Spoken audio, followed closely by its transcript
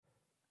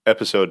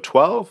Episode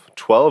 12,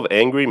 12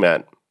 Angry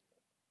Men.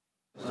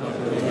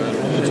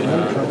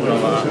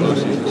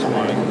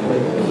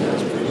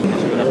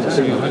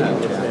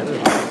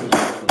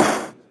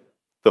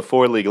 The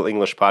For Legal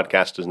English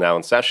podcast is now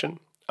in session.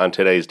 On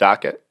today's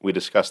docket, we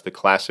discuss the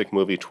classic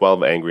movie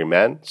 12 Angry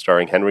Men,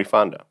 starring Henry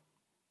Fonda.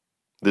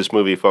 This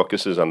movie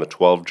focuses on the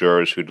 12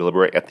 jurors who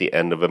deliberate at the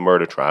end of a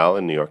murder trial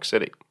in New York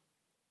City.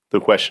 The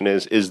question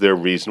is there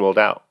reasonable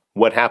doubt?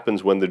 What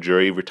happens when the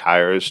jury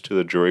retires to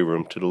the jury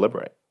room to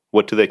deliberate?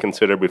 What do they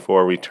consider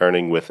before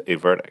returning with a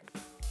verdict?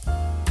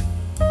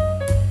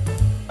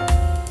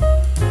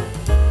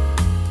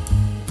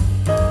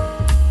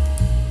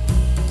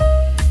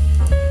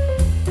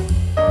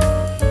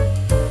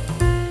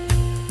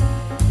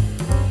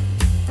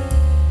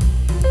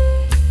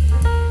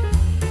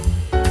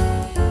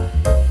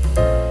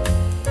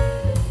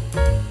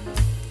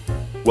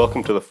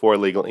 Welcome to the For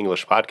Legal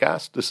English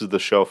podcast. This is the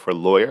show for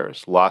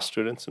lawyers, law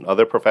students, and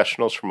other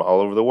professionals from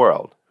all over the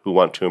world who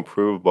want to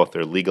improve both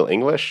their legal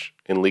English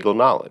and legal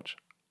knowledge.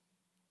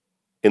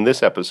 In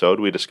this episode,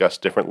 we discuss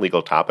different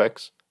legal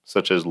topics,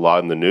 such as law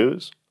in the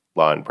news,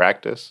 law in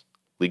practice,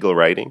 legal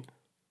writing,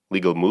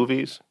 legal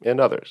movies, and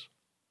others.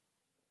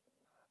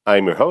 I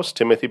am your host,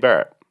 Timothy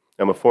Barrett.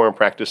 I'm a former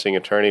practicing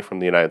attorney from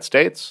the United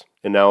States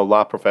and now a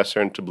law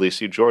professor in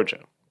Tbilisi,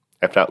 Georgia.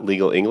 I've taught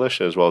legal English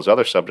as well as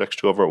other subjects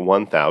to over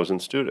 1,000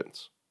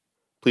 students.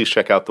 Please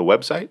check out the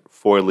website,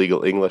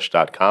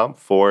 forlegalenglish.com.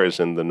 4 is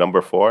in the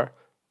number 4,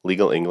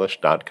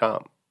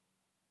 legalenglish.com.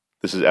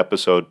 This is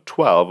episode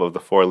 12 of the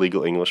For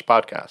Legal English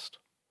podcast.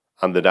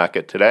 On the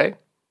docket today,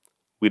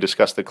 we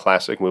discuss the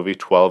classic movie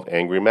 12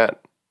 Angry Men.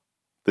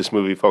 This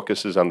movie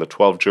focuses on the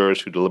 12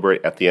 jurors who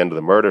deliberate at the end of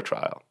the murder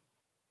trial.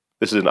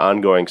 This is an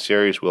ongoing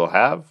series we'll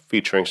have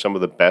featuring some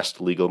of the best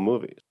legal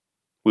movies.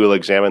 We will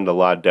examine the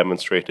law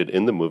demonstrated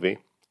in the movie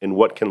and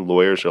what can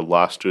lawyers or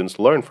law students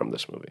learn from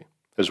this movie,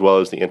 as well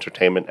as the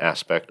entertainment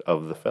aspect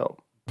of the film.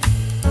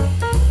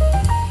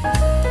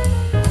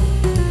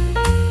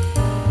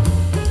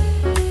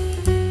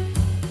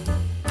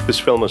 This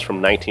film is from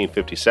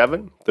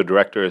 1957. The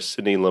director is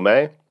Sidney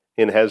Lumet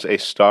and has a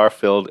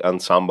star-filled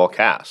ensemble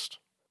cast.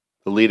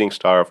 The leading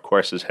star, of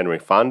course, is Henry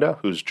Fonda,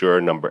 who's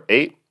juror number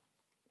 8.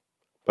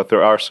 But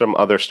there are some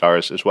other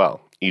stars as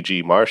well,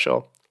 E.G.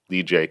 Marshall,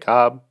 Lee J.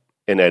 Cobb,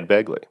 and Ed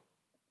Begley.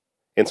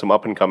 And some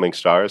up-and-coming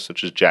stars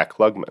such as Jack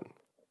Klugman.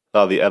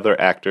 All the other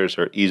actors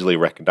are easily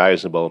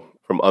recognizable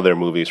from other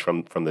movies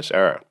from this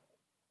era.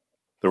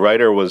 The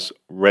writer was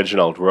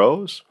Reginald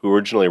Rose, who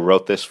originally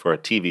wrote this for a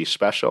TV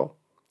special,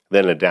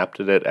 then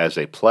adapted it as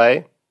a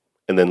play,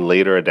 and then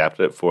later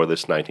adapted it for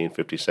this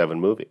 1957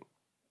 movie.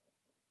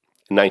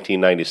 In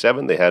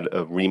 1997, they had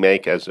a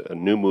remake as a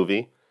new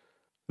movie.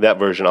 That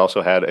version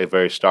also had a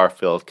very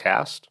star-filled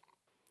cast,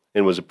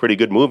 and was a pretty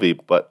good movie,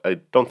 but I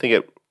don't think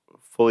it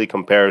fully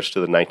compares to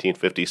the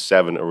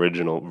 1957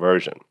 original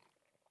version.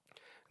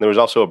 And there was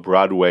also a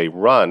Broadway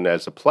run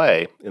as a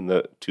play in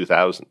the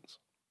 2000s.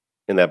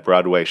 And that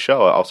Broadway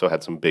show also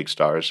had some big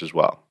stars as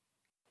well.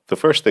 The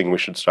first thing we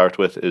should start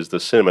with is the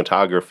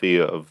cinematography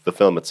of the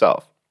film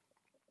itself.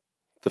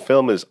 The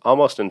film is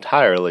almost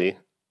entirely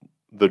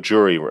the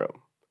jury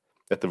room.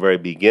 At the very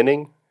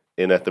beginning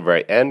and at the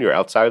very end, you're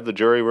outside the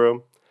jury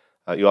room.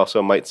 You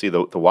also might see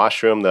the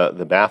washroom,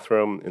 the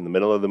bathroom in the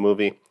middle of the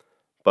movie.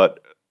 But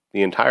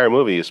the entire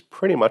movie is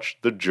pretty much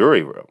the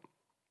jury room.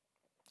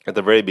 At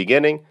the very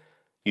beginning,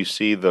 you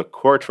see the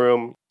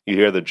courtroom. You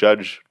hear the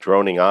judge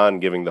droning on,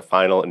 giving the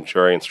final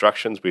jury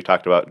instructions. We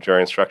talked about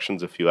jury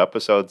instructions a few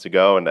episodes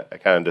ago, and I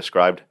kind of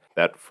described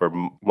that for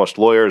most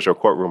lawyers or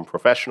courtroom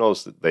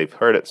professionals, they've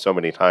heard it so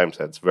many times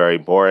that it's very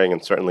boring,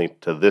 and certainly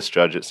to this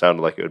judge, it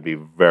sounded like it would be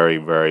very,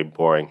 very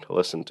boring to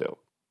listen to.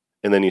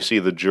 And then you see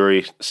the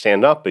jury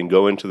stand up and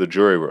go into the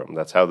jury room.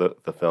 That's how the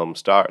film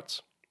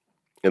starts.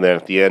 And then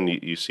at the end,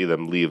 you see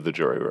them leave the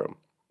jury room.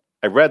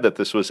 I read that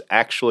this was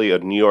actually a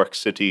New York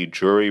City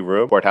jury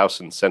room,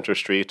 courthouse in Center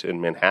Street in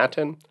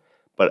Manhattan,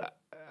 but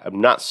I'm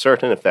not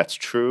certain if that's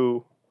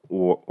true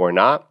or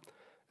not.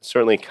 It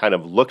certainly kind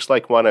of looks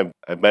like one.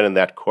 I've been in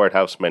that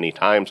courthouse many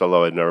times,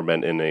 although I've never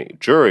been in a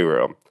jury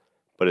room,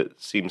 but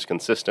it seems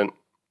consistent.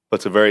 But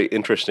it's a very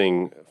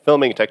interesting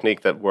filming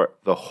technique that where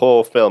the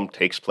whole film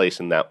takes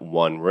place in that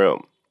one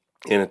room.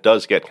 And it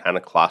does get kind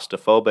of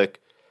claustrophobic.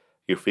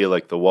 You feel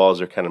like the walls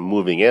are kind of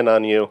moving in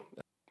on you,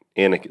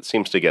 and it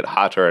seems to get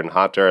hotter and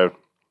hotter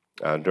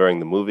during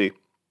the movie.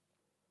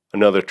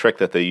 Another trick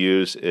that they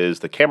use is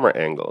the camera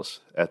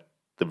angles. At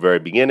the very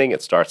beginning,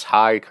 it starts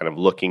high, kind of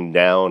looking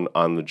down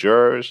on the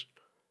jurors,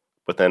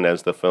 but then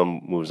as the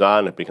film moves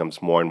on, it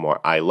becomes more and more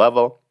eye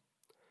level.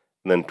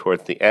 And then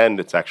towards the end,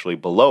 it's actually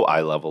below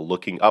eye level,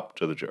 looking up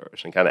to the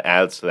jurors, and kind of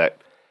adds to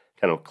that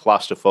kind of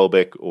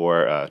claustrophobic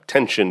or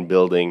tension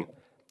building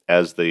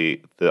as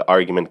the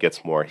argument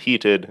gets more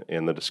heated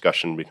and the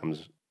discussion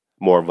becomes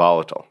more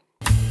volatile.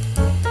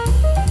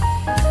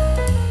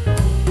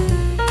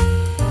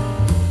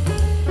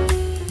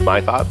 My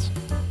thoughts?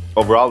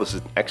 Overall, this is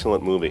an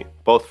excellent movie,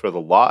 both for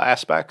the law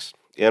aspects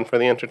and for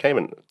the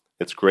entertainment.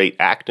 It's great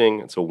acting.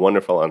 It's a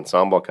wonderful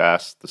ensemble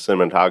cast. The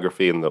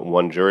cinematography in the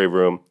one jury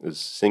room is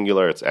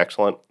singular. It's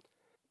excellent.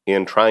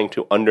 And trying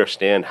to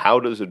understand, how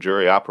does a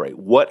jury operate?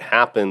 What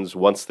happens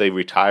once they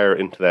retire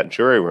into that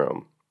jury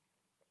room?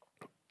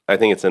 I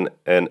think it's an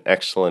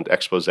excellent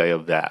expose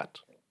of that.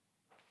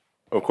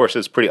 Of course,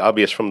 it's pretty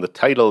obvious from the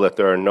title that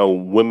there are no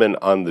women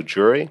on the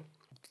jury.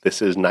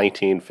 This is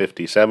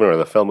 1957, or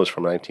the film was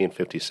from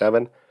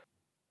 1957.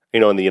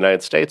 In the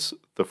United States,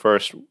 the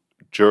first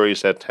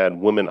juries that had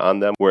women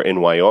on them were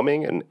in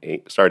Wyoming, and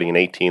starting in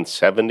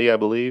 1870, I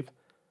believe.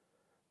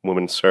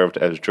 Women served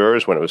as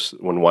jurors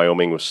when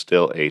Wyoming was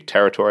still a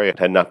territory. It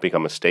had not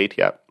become a state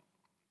yet.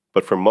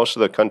 But for most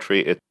of the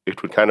country, it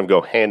would kind of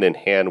go hand in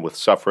hand with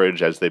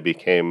suffrage. As they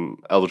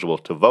became eligible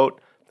to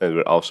vote, they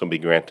would also be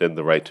granted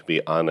the right to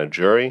be on a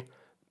jury,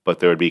 but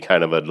there would be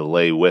kind of a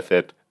delay with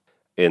it.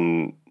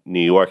 In New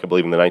York, I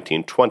believe in the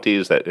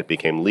 1920s, that it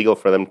became legal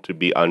for them to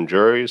be on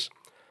juries.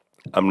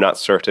 I'm not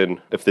certain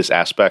if this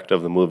aspect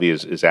of the movie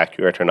is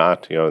accurate or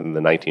not. In the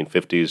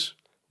 1950s,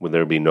 would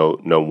there be no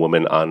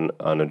woman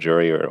on a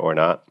jury or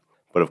not?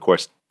 But of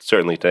course,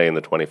 certainly today in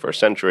the 21st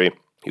century,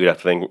 you'd have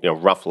to think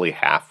roughly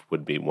half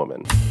would be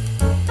women.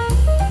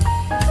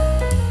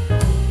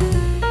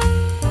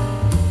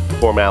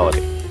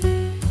 Formality.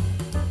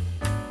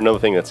 Another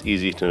thing that's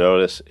easy to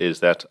notice is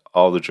that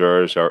all the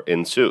jurors are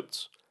in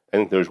suits. I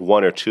think there's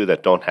one or two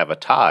that don't have a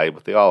tie,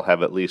 but they all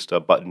have at least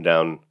a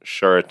button-down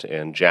shirt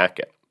and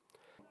jacket.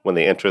 When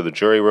they enter the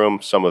jury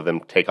room, some of them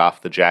take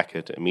off the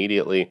jacket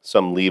immediately.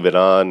 Some leave it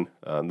on.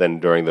 Then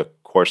during the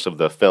course of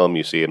the film,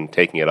 you see them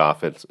taking it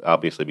off. It's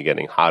obviously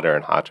getting hotter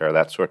and hotter,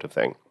 that sort of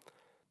thing.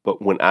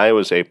 But when I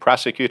was a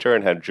prosecutor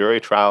and had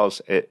jury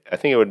trials, I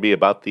think it would be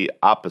about the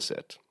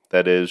opposite.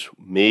 That is,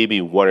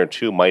 maybe one or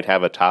two might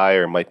have a tie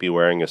or might be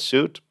wearing a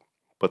suit,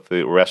 but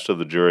the rest of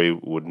the jury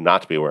would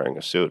not be wearing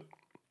a suit.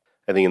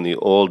 I think in the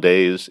old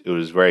days, it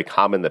was very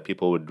common that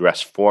people would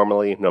dress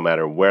formally no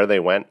matter where they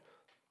went.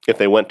 If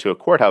they went to a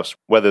courthouse,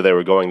 whether they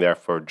were going there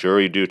for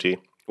jury duty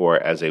or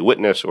as a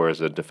witness or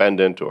as a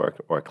defendant or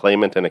a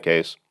claimant in a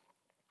case,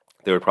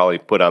 they would probably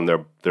put on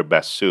their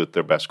best suit,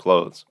 their best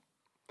clothes.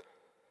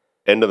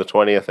 End of the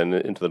 20th and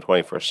into the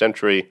 21st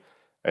century,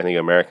 I think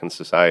American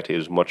society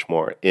is much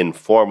more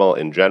informal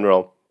in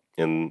general,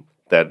 and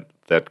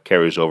that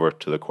carries over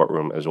to the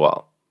courtroom as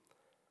well.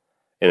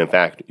 And in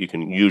fact, you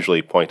can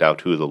usually point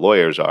out who the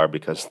lawyers are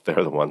because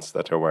they're the ones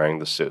that are wearing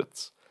the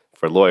suits.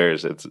 For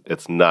lawyers,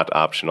 it's not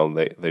optional.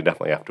 They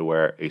definitely have to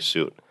wear a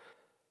suit.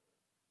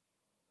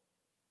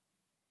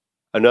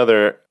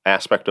 Another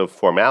aspect of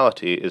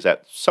formality is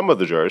that some of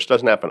the jurors,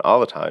 doesn't happen all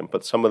the time,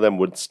 but some of them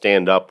would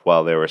stand up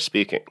while they were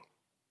speaking.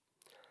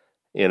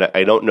 And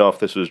I don't know if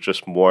this was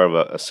just more of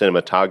a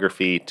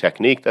cinematography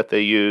technique that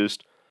they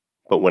used,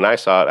 but when I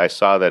saw it, I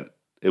saw that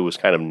it was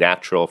kind of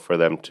natural for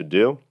them to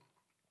do.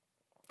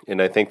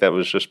 And I think that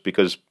was just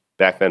because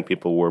back then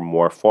people were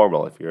more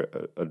formal. If you're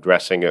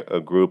addressing a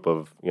group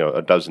of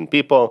a dozen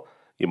people,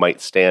 you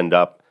might stand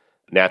up,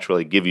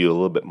 naturally give you a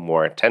little bit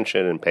more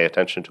attention and pay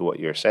attention to what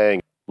you're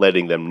saying,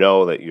 letting them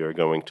know that you're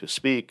going to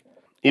speak.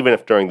 Even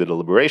if during the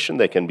deliberation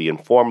they can be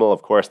informal,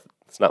 of course,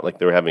 it's not like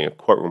they're having a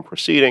courtroom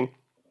proceeding.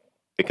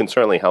 It can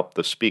certainly help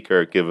the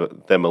speaker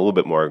give them a little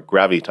bit more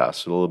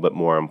gravitas, a little bit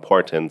more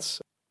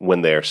importance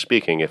when they're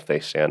speaking if they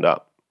stand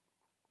up.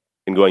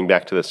 And going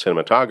back to the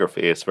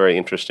cinematography, it's very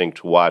interesting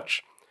to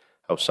watch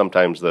how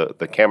sometimes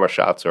the camera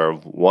shots are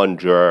of one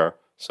juror,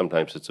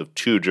 sometimes it's of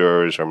two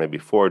jurors or maybe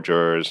four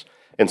jurors,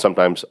 and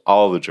sometimes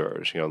all the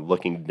jurors,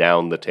 looking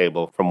down the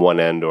table from one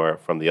end or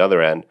from the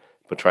other end,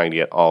 but trying to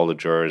get all the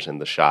jurors in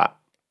the shot.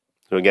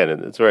 So again,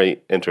 it's a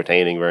very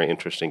entertaining, very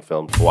interesting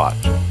film to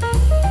watch.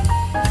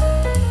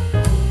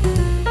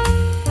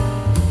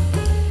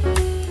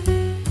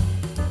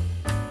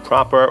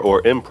 Proper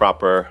or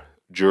improper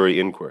jury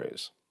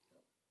inquiries.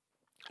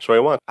 So I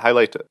want to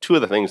highlight two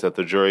of the things that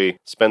the jury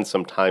spends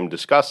some time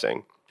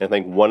discussing. I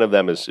think one of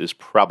them is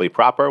probably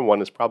proper,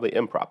 one is probably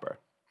improper.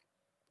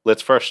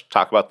 Let's first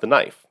talk about the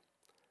knife.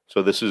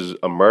 So this is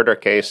a murder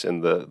case,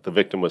 and the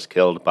victim was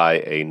killed by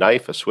a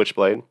knife, a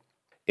switchblade.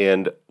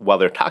 And while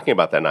they're talking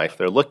about that knife,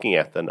 they're looking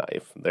at the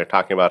knife. They're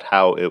talking about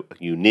how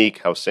unique,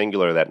 how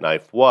singular that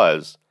knife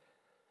was.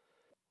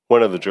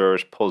 One of the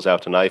jurors pulls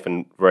out a knife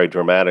and very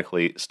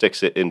dramatically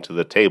sticks it into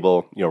the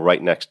table,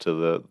 right next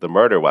to the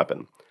murder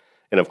weapon.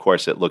 And of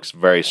course, it looks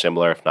very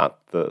similar, if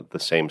not the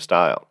same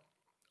style.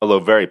 Although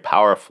a very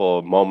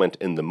powerful moment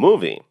in the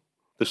movie,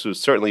 this would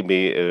certainly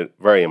be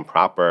very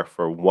improper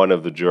for one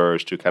of the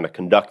jurors to kind of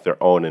conduct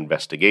their own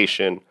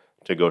investigation,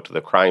 to go to the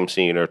crime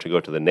scene or to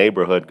go to the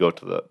neighborhood, go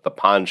to the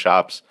pawn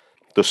shops,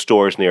 the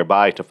stores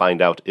nearby to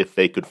find out if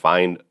they could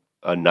find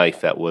a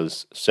knife that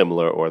was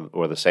similar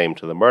or the same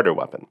to the murder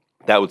weapon.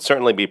 That would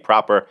certainly be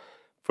proper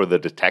for the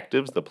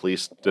detectives, the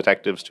police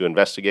detectives, to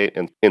investigate,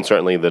 and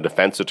certainly the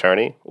defense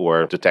attorney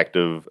or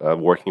detective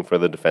working for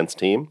the defense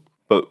team.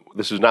 But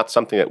this is not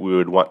something that we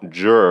would want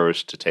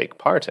jurors to take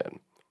part in.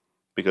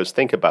 Because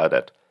think about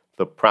it,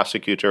 the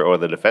prosecutor or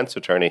the defense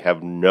attorney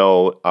have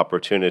no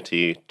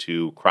opportunity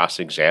to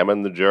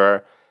cross-examine the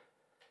juror.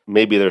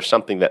 Maybe there's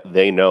something that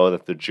they know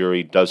that the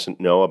jury doesn't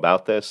know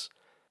about this.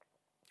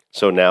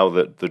 So now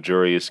that the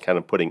jury is kind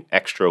of putting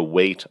extra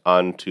weight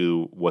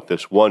onto what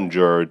this one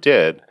juror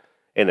did,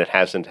 and it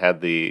hasn't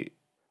had the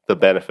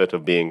benefit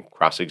of being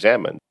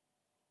cross-examined.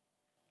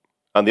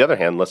 On the other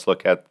hand, let's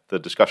look at the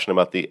discussion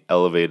about the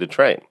elevated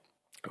train,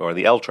 or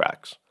the L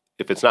tracks.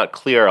 If it's not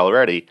clear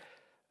already,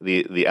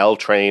 the L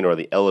train or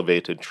the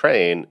elevated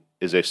train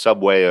is a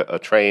subway, a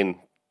train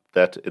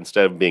that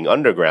instead of being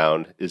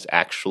underground is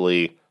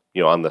actually,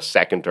 on the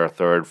second or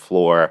third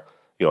floor,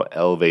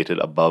 elevated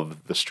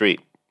above the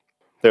street.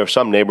 There are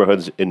some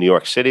neighborhoods in New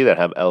York City that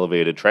have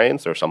elevated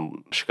trains. There are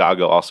some,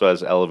 Chicago also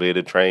has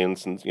elevated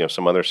trains, and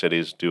some other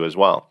cities do as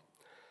well.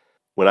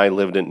 When I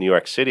lived in New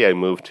York City, I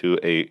moved to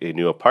a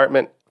new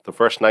apartment. The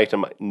first night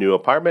in my new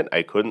apartment,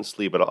 I couldn't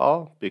sleep at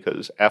all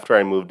because after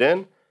I moved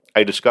in,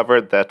 I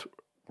discovered that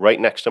right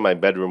next to my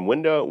bedroom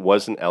window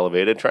was an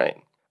elevated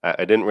train.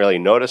 I didn't really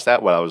notice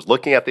that when I was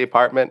looking at the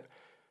apartment,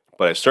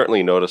 but I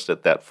certainly noticed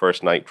it that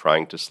first night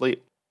trying to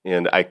sleep.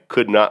 And I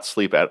could not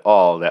sleep at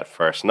all that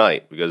first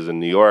night because in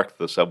New York,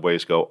 the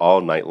subways go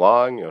all night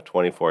long,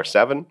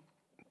 24/7.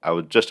 I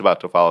was just about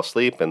to fall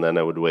asleep, and then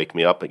it would wake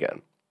me up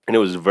again. And it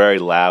was very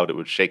loud. It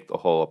would shake the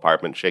whole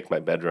apartment, shake my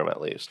bedroom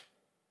at least.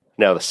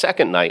 Now, the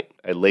second night,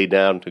 I lay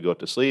down to go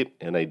to sleep,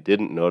 and I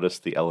didn't notice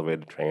the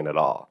elevated train at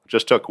all. It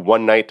just took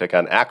one night to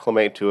kind of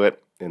acclimate to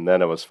it, and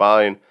then it was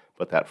fine.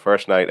 But that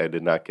first night, I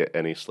did not get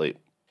any sleep.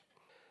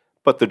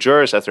 But the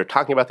jurors, as they're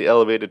talking about the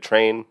elevated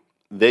train,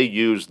 they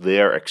use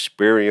their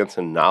experience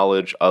and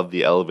knowledge of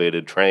the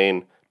elevated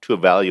train to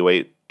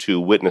evaluate two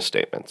witness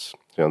statements,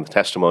 the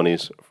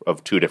testimonies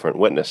of two different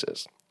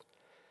witnesses.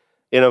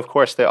 And of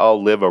course, they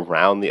all live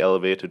around the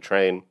elevated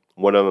train.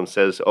 One of them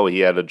says, he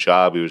had a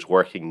job. He was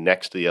working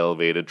next to the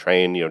elevated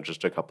train,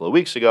 just a couple of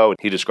weeks ago.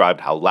 He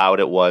described how loud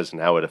it was and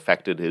how it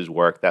affected his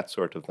work, that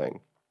sort of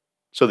thing.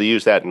 So they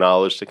use that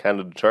knowledge to kind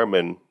of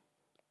determine,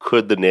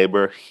 could the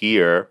neighbor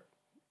hear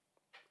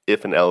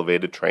if an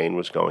elevated train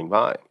was going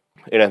by?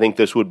 And I think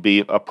this would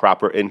be a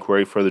proper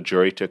inquiry for the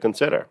jury to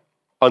consider,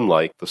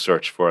 unlike the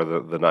search for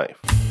the knife.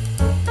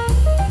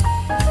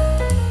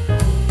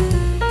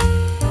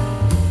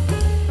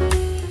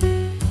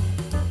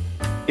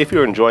 If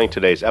you're enjoying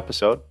today's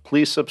episode,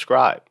 please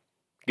subscribe.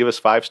 Give us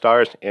 5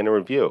 stars and a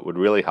review. It would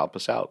really help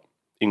us out.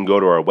 You can go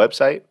to our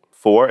website,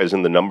 4 as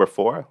in the number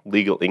 4,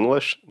 Legal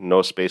English,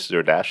 no spaces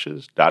or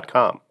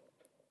dashes.com.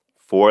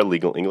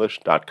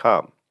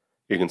 4legalenglish.com.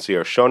 You can see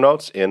our show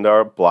notes and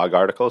our blog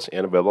articles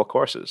and available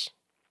courses.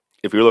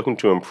 If you're looking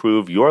to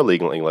improve your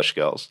legal English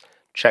skills,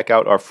 check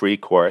out our free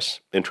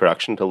course,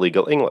 Introduction to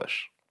Legal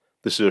English.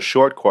 This is a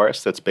short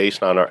course that's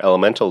based on our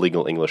elemental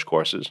legal English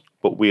courses,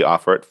 but we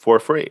offer it for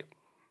free.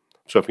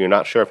 So if you're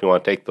not sure if you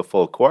want to take the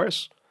full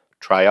course,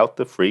 try out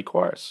the free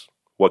course.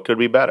 What could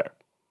be better?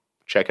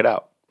 Check it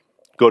out.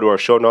 Go to our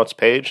show notes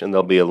page and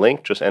there'll be a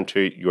link. Just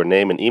enter your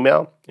name and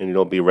email and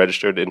you'll be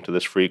registered into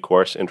this free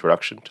course,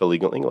 Introduction to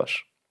Legal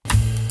English.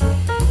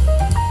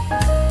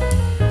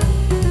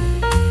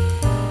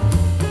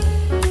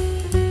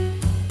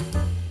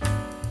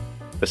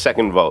 The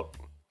second vote.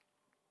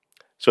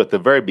 So at the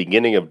very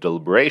beginning of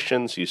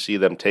deliberations, you see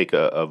them take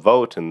a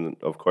vote, and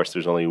of course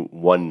there's only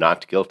one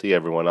not guilty.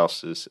 Everyone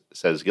else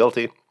says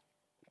guilty.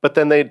 But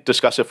then they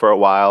discuss it for a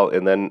while,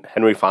 and then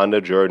Henry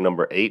Fonda, juror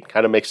number 8,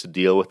 kind of makes a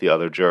deal with the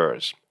other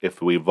jurors. If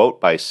we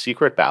vote by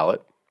secret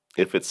ballot,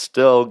 if it's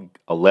still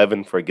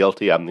 11 for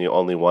guilty, I'm the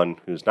only one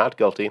who's not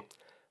guilty,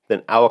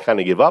 then I will kind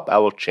of give up. I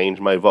will change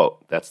my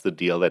vote. That's the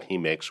deal that he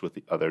makes with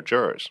the other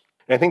jurors.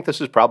 And I think this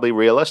is probably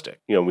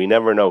realistic. We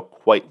never know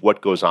quite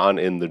what goes on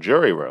in the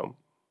jury room,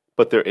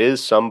 but there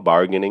is some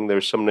bargaining,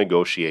 there's some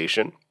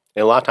negotiation.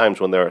 And a lot of times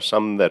when there are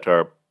some that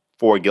are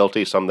for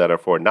guilty, some that are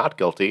for not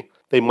guilty,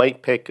 they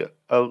might pick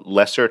a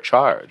lesser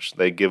charge.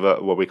 They give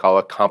what we call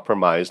a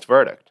compromised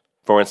verdict.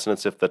 For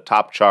instance, if the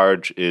top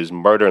charge is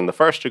murder in the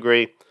first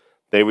degree,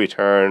 they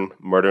return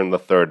murder in the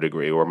third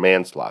degree or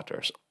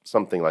manslaughter,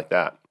 something like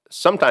that.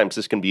 Sometimes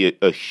this can be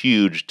a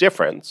huge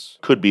difference.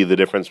 Could be the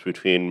difference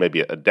between maybe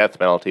a death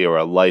penalty or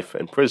a life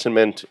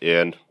imprisonment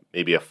and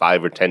maybe a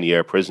 5 or 10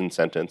 year prison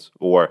sentence,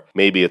 or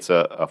maybe it's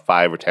a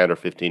 5 or 10 or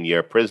 15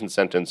 year prison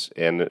sentence,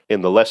 and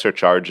in the lesser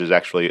charge is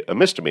actually a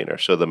misdemeanor,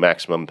 so the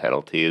maximum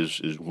penalty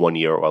is 1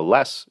 year or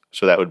less,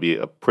 so that would be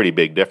a pretty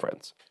big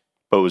difference.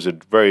 But it was a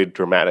very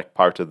dramatic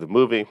part of the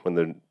movie when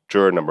the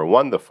juror number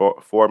 1, the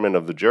foreman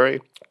of the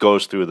jury,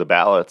 goes through the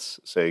ballots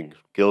saying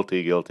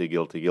guilty, guilty,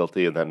 guilty,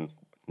 guilty, and then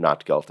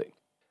not guilty.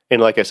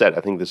 And like I said, I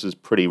think this is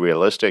pretty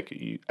realistic.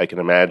 I can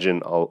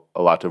imagine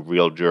a lot of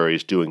real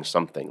juries doing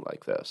something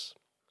like this.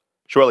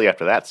 Shortly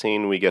after that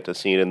scene, we get a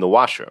scene in the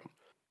washroom.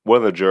 One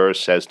of the jurors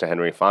says to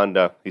Henry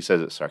Fonda, he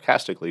says it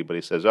sarcastically, but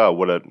he says, "Oh,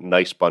 what a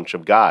nice bunch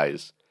of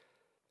guys,"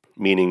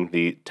 meaning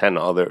the 10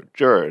 other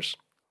jurors.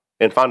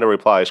 And Fonda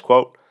replies,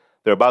 quote,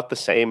 "They're about the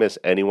same as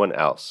anyone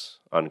else,"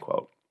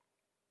 unquote.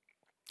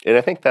 And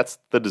I think that's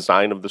the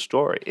design of the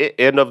story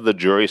and of the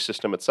jury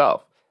system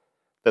itself,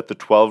 that the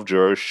 12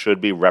 jurors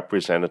should be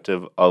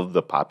representative of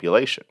the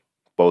population,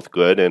 both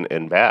good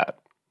and bad.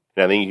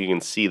 And I think you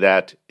can see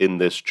that in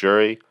this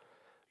jury.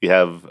 You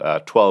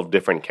have 12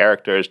 different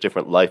characters,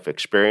 different life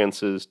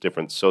experiences,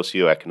 different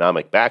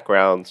socioeconomic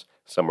backgrounds.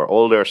 Some are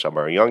older, some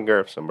are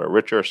younger, some are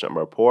richer, some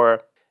are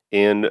poorer.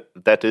 And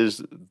that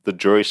is the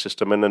jury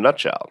system in a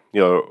nutshell,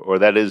 or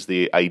that is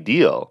the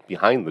ideal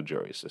behind the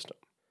jury system.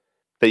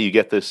 That you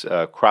get this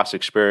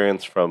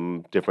cross-experience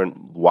from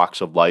different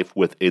walks of life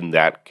within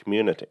that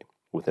community,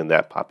 within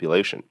that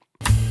population.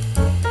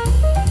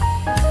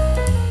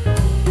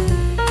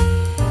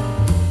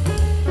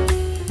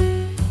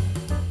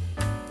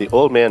 The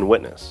old man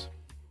witness.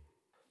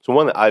 So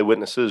one of the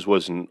eyewitnesses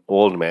was an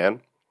old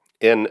man,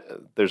 and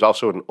there's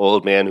also an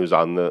old man who's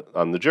on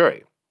the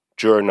jury,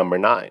 juror number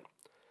 9.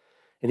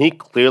 And he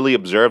clearly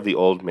observed the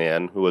old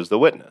man who was the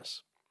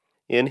witness.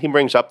 And he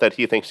brings up that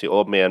he thinks the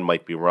old man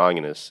might be wrong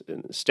in his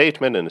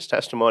statement, in his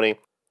testimony,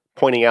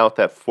 pointing out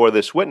that for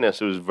this witness,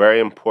 it was very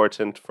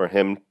important for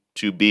him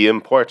to be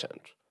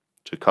important,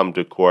 to come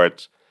to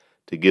court,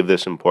 to give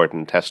this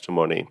important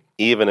testimony,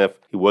 even if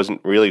he wasn't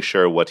really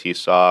sure what he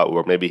saw,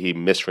 or maybe he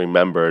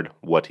misremembered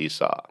what he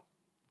saw.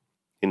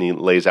 And he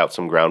lays out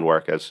some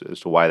groundwork as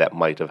to why that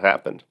might have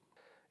happened.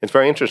 It's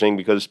very interesting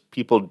because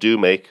people do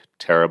make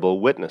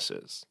terrible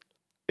witnesses.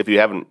 If you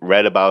haven't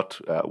read about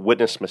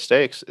witness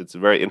mistakes, it's a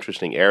very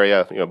interesting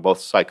area, both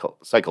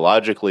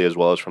psychologically as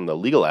well as from the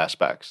legal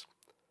aspects.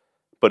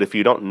 But if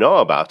you don't know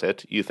about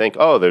it, you think,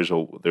 oh,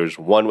 there's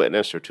one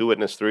witness or two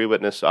witness, three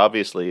witness.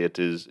 Obviously, it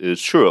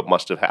is true. It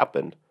must have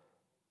happened.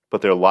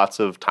 But there are lots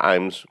of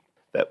times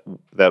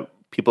that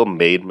people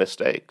made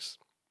mistakes.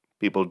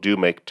 People do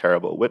make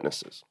terrible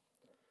witnesses.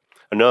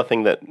 Another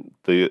thing that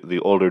the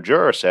older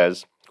juror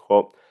says,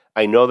 quote,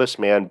 "I know this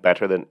man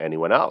better than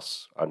anyone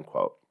else,"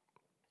 unquote.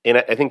 And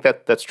I think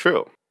that's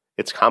true.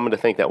 It's common to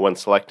think that when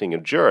selecting a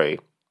jury,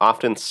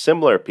 often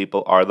similar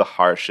people are the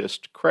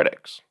harshest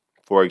critics.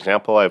 For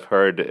example, I've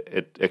heard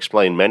it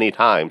explained many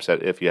times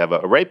that if you have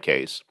a rape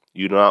case,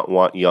 you do not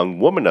want young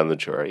women on the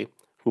jury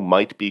who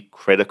might be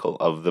critical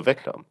of the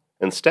victim.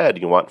 Instead,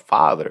 you want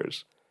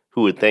fathers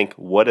who would think,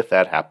 what if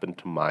that happened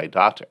to my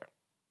daughter?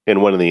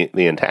 And one of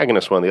the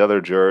antagonists, one of the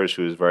other jurors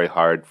who is very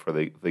hard for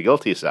the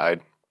guilty side,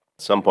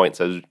 at some point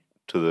says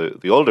to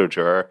the older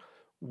juror,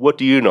 "What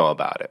do you know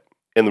about it?"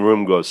 And the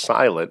room goes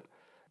silent,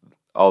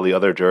 all the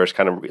other jurors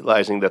kind of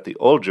realizing that the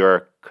old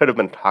juror could have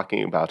been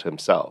talking about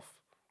himself.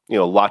 A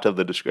lot of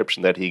the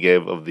description that he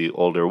gave of the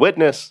older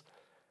witness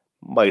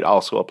might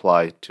also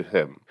apply to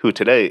him, who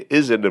today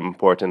is in an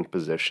important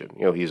position.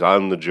 He's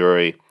on the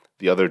jury.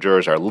 The other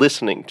jurors are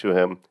listening to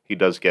him. He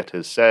does get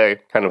his say,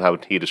 kind of how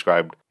he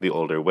described the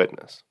older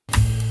witness.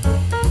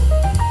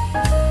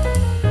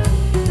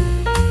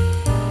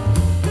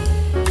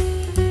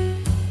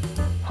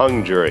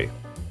 Hung jury.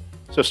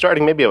 So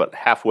starting maybe about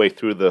halfway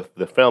through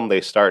the film,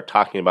 they start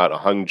talking about a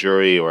hung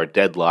jury or a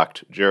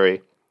deadlocked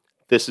jury.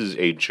 This is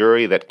a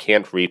jury that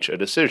can't reach a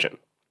decision.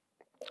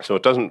 So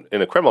it doesn't,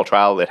 in a criminal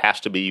trial, it has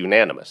to be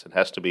unanimous. It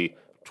has to be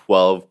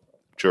 12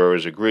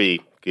 jurors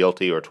agree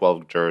guilty or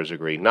 12 jurors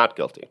agree not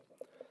guilty.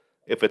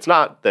 If it's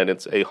not, then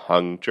it's a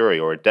hung jury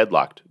or a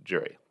deadlocked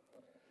jury.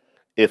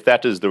 If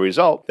that is the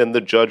result, then the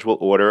judge will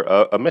order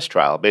a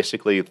mistrial.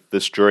 Basically,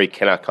 this jury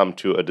cannot come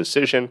to a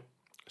decision,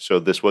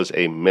 so this was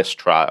a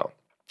mistrial.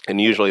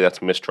 And usually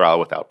that's mistrial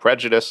without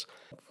prejudice.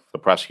 The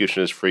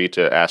prosecution is free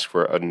to ask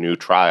for a new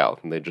trial,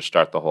 and they just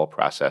start the whole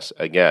process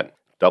again.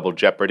 Double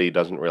jeopardy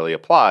doesn't really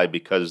apply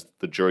because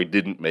the jury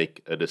didn't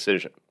make a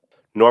decision.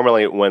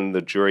 Normally, when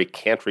the jury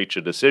can't reach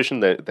a decision,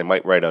 they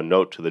might write a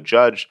note to the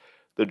judge.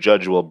 The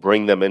judge will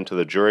bring them into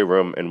the jury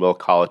room, and we'll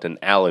call it an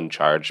Allen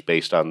charge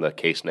based on the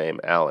case name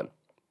Allen.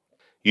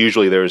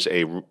 Usually there's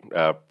a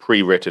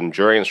pre-written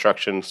jury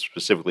instruction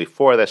specifically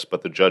for this,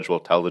 but the judge will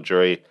tell the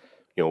jury,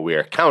 we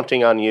are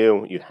counting on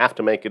you. You have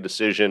to make a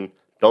decision.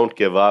 Don't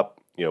give up.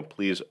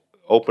 Please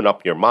open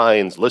up your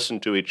minds,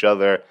 listen to each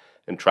other,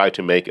 and try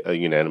to make a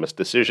unanimous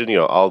decision.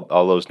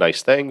 All those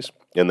nice things,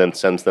 and then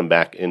sends them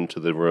back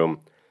into the room,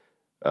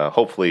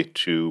 hopefully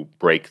to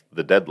break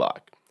the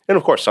deadlock. And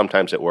of course,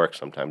 sometimes it works,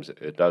 sometimes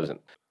it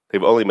doesn't.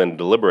 They've only been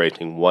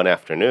deliberating one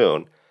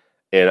afternoon,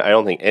 and I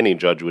don't think any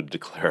judge would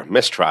declare a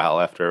mistrial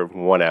after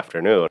one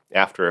afternoon.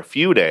 After a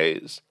few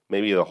days,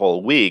 maybe the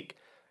whole week,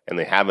 and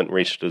they haven't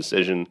reached a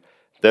decision,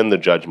 then the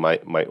judge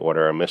might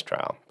order a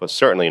mistrial, but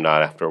certainly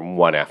not after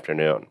one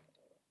afternoon.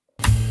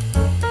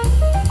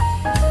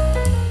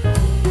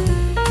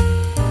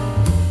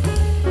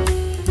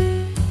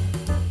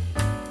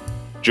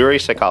 Jury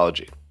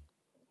psychology.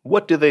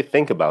 What do they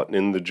think about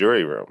in the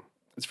jury room?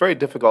 It's very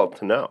difficult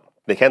to know.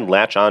 They can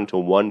latch on to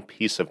one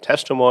piece of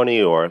testimony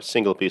or a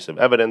single piece of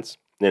evidence,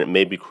 and it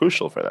may be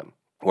crucial for them,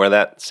 where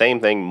that same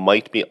thing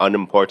might be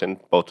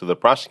unimportant both to the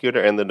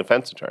prosecutor and the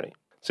defense attorney.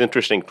 It's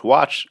interesting to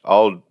watch.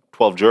 All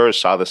 12 jurors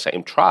saw the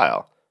same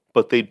trial,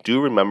 but they do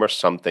remember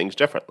some things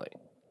differently.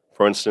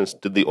 For instance,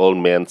 did the old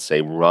man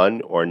say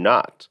run or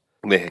not?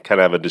 They kind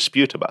of have a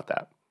dispute about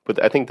that.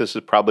 But I think this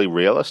is probably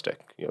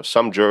realistic.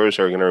 Some jurors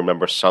are going to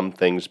remember some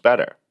things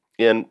better.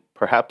 And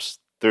perhaps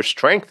there's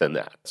strength in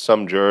that.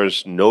 Some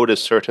jurors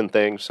notice certain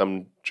things,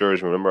 some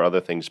jurors remember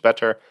other things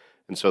better.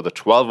 And so the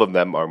 12 of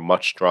them are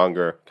much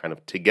stronger kind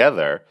of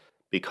together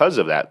because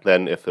of that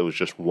than if it was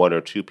just one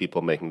or two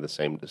people making the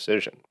same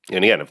decision.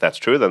 And again, if that's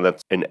true, then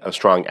that's a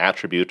strong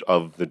attribute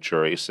of the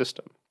jury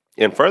system.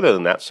 And further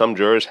than that, some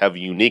jurors have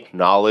unique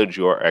knowledge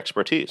or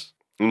expertise.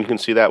 And you can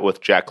see that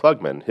with Jack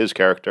Klugman. His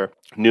character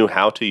knew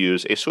how to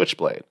use a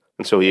switchblade.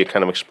 And so he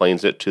kind of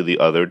explains it to the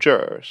other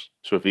jurors.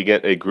 So if you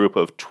get a group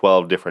of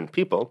 12 different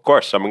people, of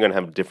course, some are going to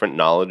have different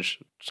knowledge,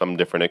 some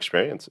different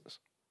experiences.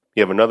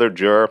 You have another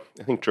juror,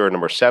 I think juror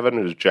number 7,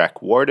 who's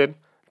Jack Warden,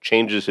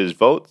 changes his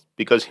vote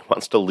because he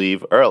wants to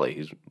leave early.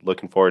 He's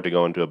looking forward to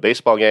going to a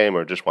baseball game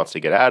or just wants to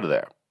get out of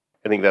there.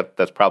 I think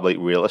that's probably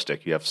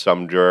realistic. You have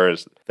some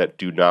jurors that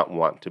do not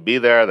want to be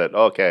there, that,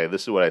 okay,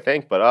 this is what I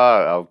think, but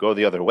I'll go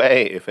the other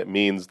way. If it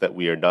means that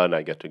we are done,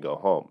 I get to go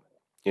home.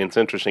 And it's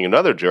interesting,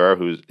 another juror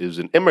who is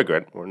an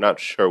immigrant, we're not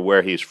sure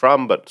where he's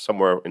from, but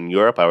somewhere in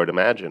Europe, I would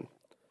imagine.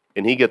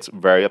 And he gets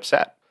very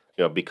upset,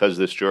 because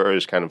this juror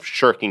is kind of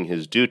shirking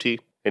his duty,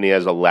 and he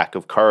has a lack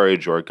of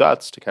courage or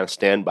guts to kind of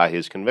stand by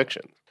his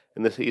convictions.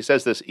 And he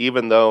says this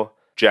even though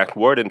Jack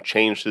Warden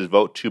changed his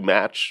vote to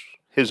match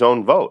his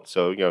own vote.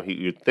 So,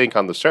 you'd think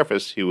on the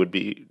surface he would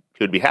be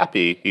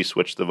happy he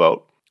switched the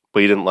vote,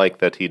 but he didn't like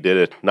that he did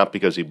it, not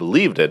because he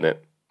believed in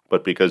it,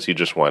 but because he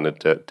just wanted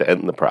to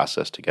end the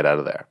process to get out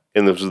of there.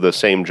 And this was the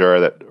same juror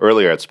that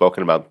earlier had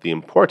spoken about the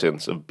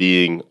importance of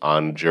being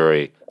on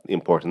jury, the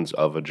importance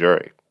of a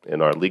jury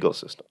in our legal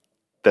system.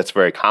 That's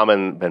very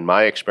common in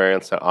my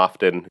experience, that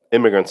often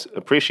immigrants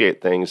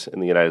appreciate things in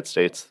the United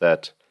States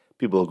that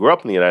people who grew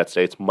up in the United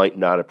States might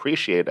not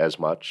appreciate as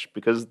much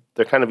because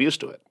they're kind of used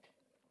to it.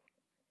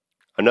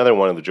 Another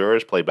one of the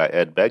jurors, played by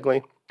Ed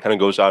Begley, kind of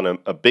goes on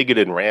a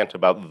bigoted rant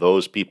about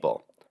those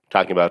people,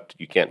 talking about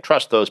you can't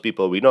trust those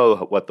people, we know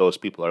what those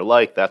people are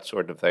like, that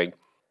sort of thing.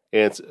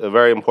 And it's a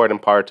very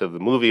important part of the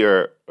movie,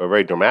 or a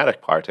very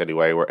dramatic part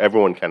anyway, where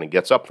everyone kind of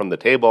gets up from the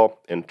table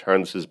and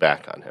turns his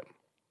back on him.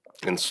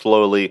 And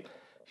slowly,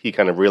 he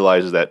kind of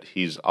realizes that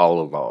he's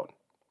all alone.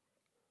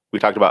 We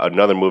talked about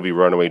another movie,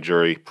 Runaway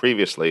Jury,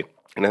 previously,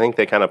 and I think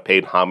they kind of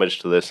paid homage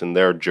to this in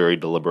their jury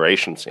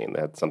deliberation scene.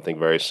 They had something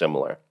very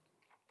similar.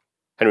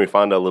 Henry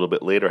Fonda, a little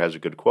bit later, has a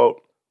good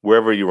quote: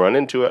 "Wherever you run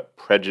into it,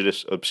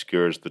 prejudice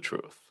obscures the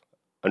truth."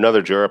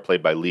 Another juror,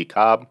 played by Lee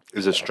Cobb,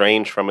 is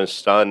estranged from his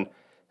son,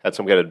 had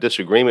some kind of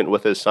disagreement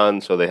with his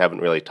son, so they haven't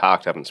really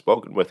talked, haven't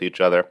spoken with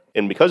each other.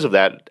 And because of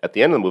that, at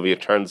the end of the movie,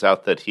 it turns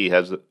out that he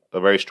has a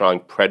very strong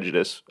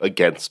prejudice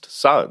against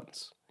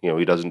sons.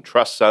 He doesn't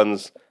trust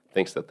sons,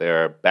 thinks that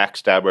they're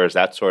backstabbers,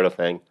 that sort of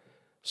thing.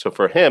 So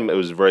for him, it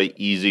was very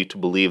easy to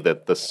believe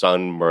that the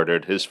son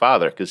murdered his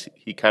father, because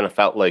he kind of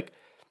felt like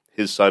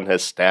his son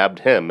has stabbed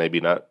him, maybe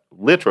not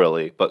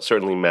literally, but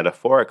certainly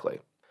metaphorically.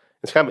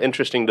 It's kind of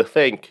interesting to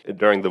think,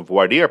 during the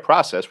voir dire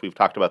process, we've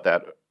talked about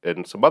that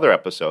in some other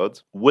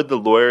episodes, would the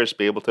lawyers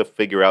be able to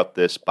figure out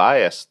this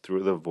bias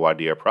through the voir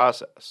dire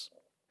process?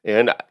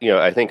 And,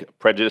 I think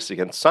prejudice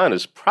against son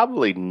is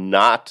probably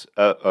not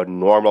a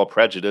normal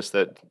prejudice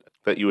that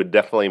you would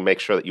definitely make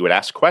sure that you would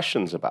ask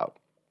questions about.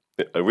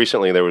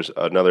 Recently, there was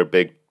another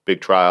big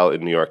trial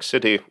in New York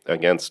City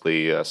against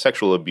the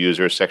sexual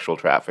abusers, sexual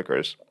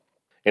traffickers.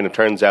 And it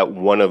turns out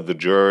one of the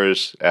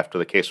jurors, after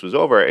the case was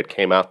over, it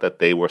came out that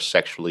they were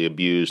sexually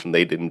abused and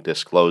they didn't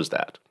disclose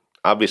that.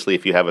 Obviously,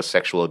 if you have a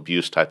sexual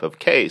abuse type of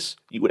case,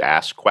 you would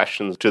ask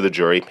questions to the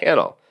jury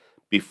panel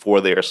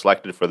before they are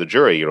selected for the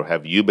jury.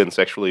 Have you been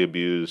sexually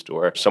abused,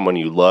 or someone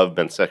you love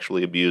been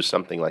sexually abused,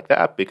 something like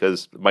that,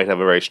 because it might have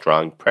a very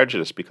strong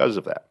prejudice because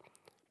of that.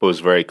 But it was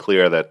very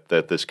clear that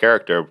this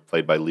character,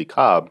 played by Lee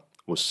Cobb,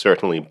 was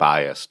certainly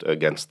biased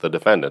against the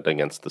defendant,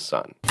 against the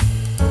son.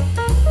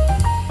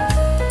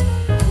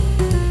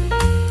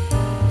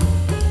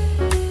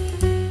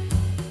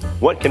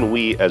 What can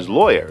we as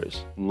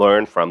lawyers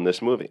learn from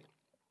this movie?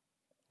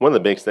 One of the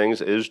big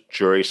things is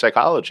jury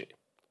psychology.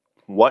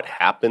 What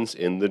happens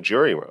in the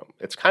jury room?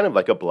 It's kind of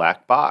like a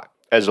black box.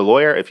 As a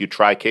lawyer, if you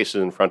try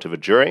cases in front of a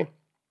jury,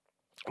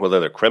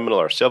 whether they're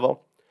criminal or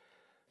civil,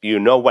 you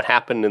know what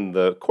happened in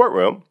the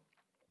courtroom,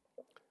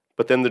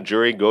 but then the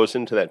jury goes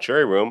into that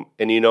jury room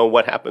and you know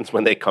what happens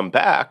when they come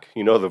back,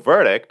 you know the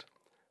verdict,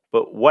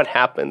 but what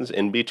happens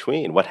in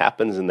between? What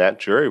happens in that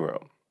jury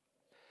room?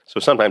 So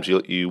sometimes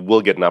you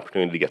will get an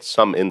opportunity to get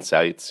some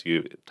insights.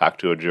 You talk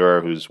to a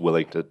juror who's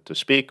willing to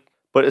speak,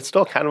 but it's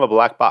still kind of a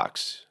black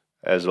box.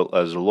 As a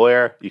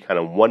lawyer, you kind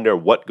of wonder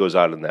what goes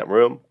on in that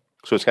room.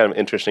 So it's kind of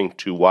interesting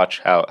to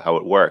watch how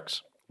it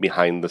works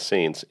behind the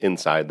scenes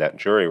inside that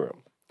jury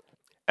room.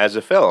 As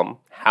a film,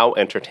 how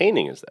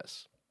entertaining is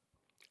this?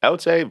 I would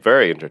say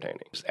very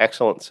entertaining. It's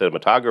excellent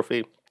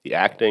cinematography. The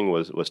acting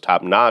was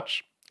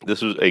top-notch.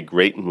 This was a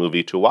great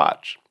movie to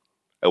watch.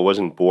 I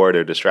wasn't bored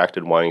or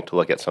distracted wanting to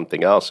look at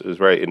something else. It was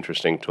very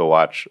interesting to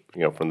watch,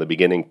 from the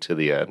beginning to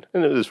the end.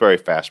 And it was very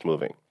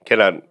fast-moving.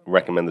 Cannot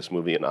recommend this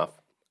movie enough.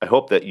 I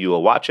hope that you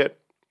will watch it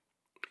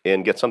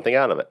and get something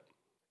out of it.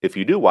 If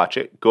you do watch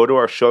it, go to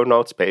our show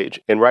notes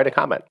page and write a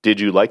comment. Did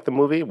you like the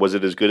movie? Was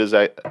it as good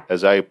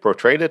as I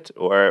portrayed it?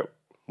 Or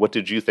what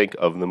did you think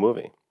of the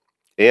movie?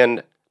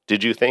 And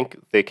did you think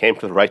they came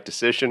to the right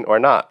decision or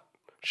not?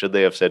 Should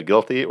they have said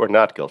guilty or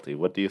not guilty?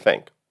 What do you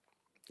think?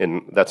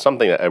 And that's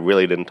something that I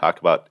really didn't talk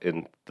about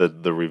in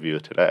the review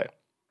today.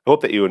 I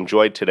hope that you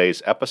enjoyed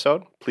today's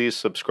episode. Please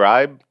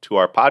subscribe to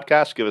our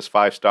podcast, give us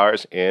 5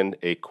 stars, and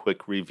a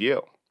quick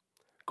review.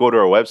 Go to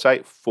our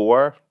website,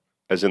 4,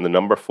 as in the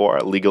number 4,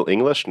 Legal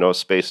English, no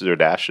spaces or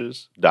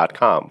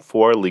dashes.com,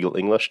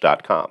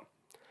 4legalenglish.com.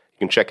 You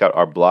can check out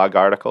our blog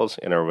articles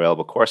and our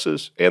available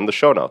courses and the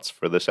show notes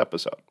for this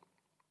episode.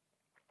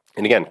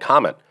 And again,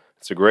 comment.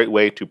 It's a great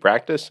way to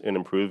practice and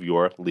improve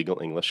your legal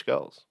English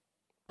skills.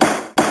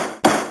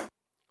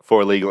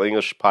 4 Legal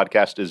English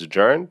podcast is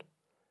adjourned.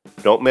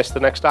 Don't miss the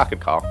next docket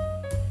call.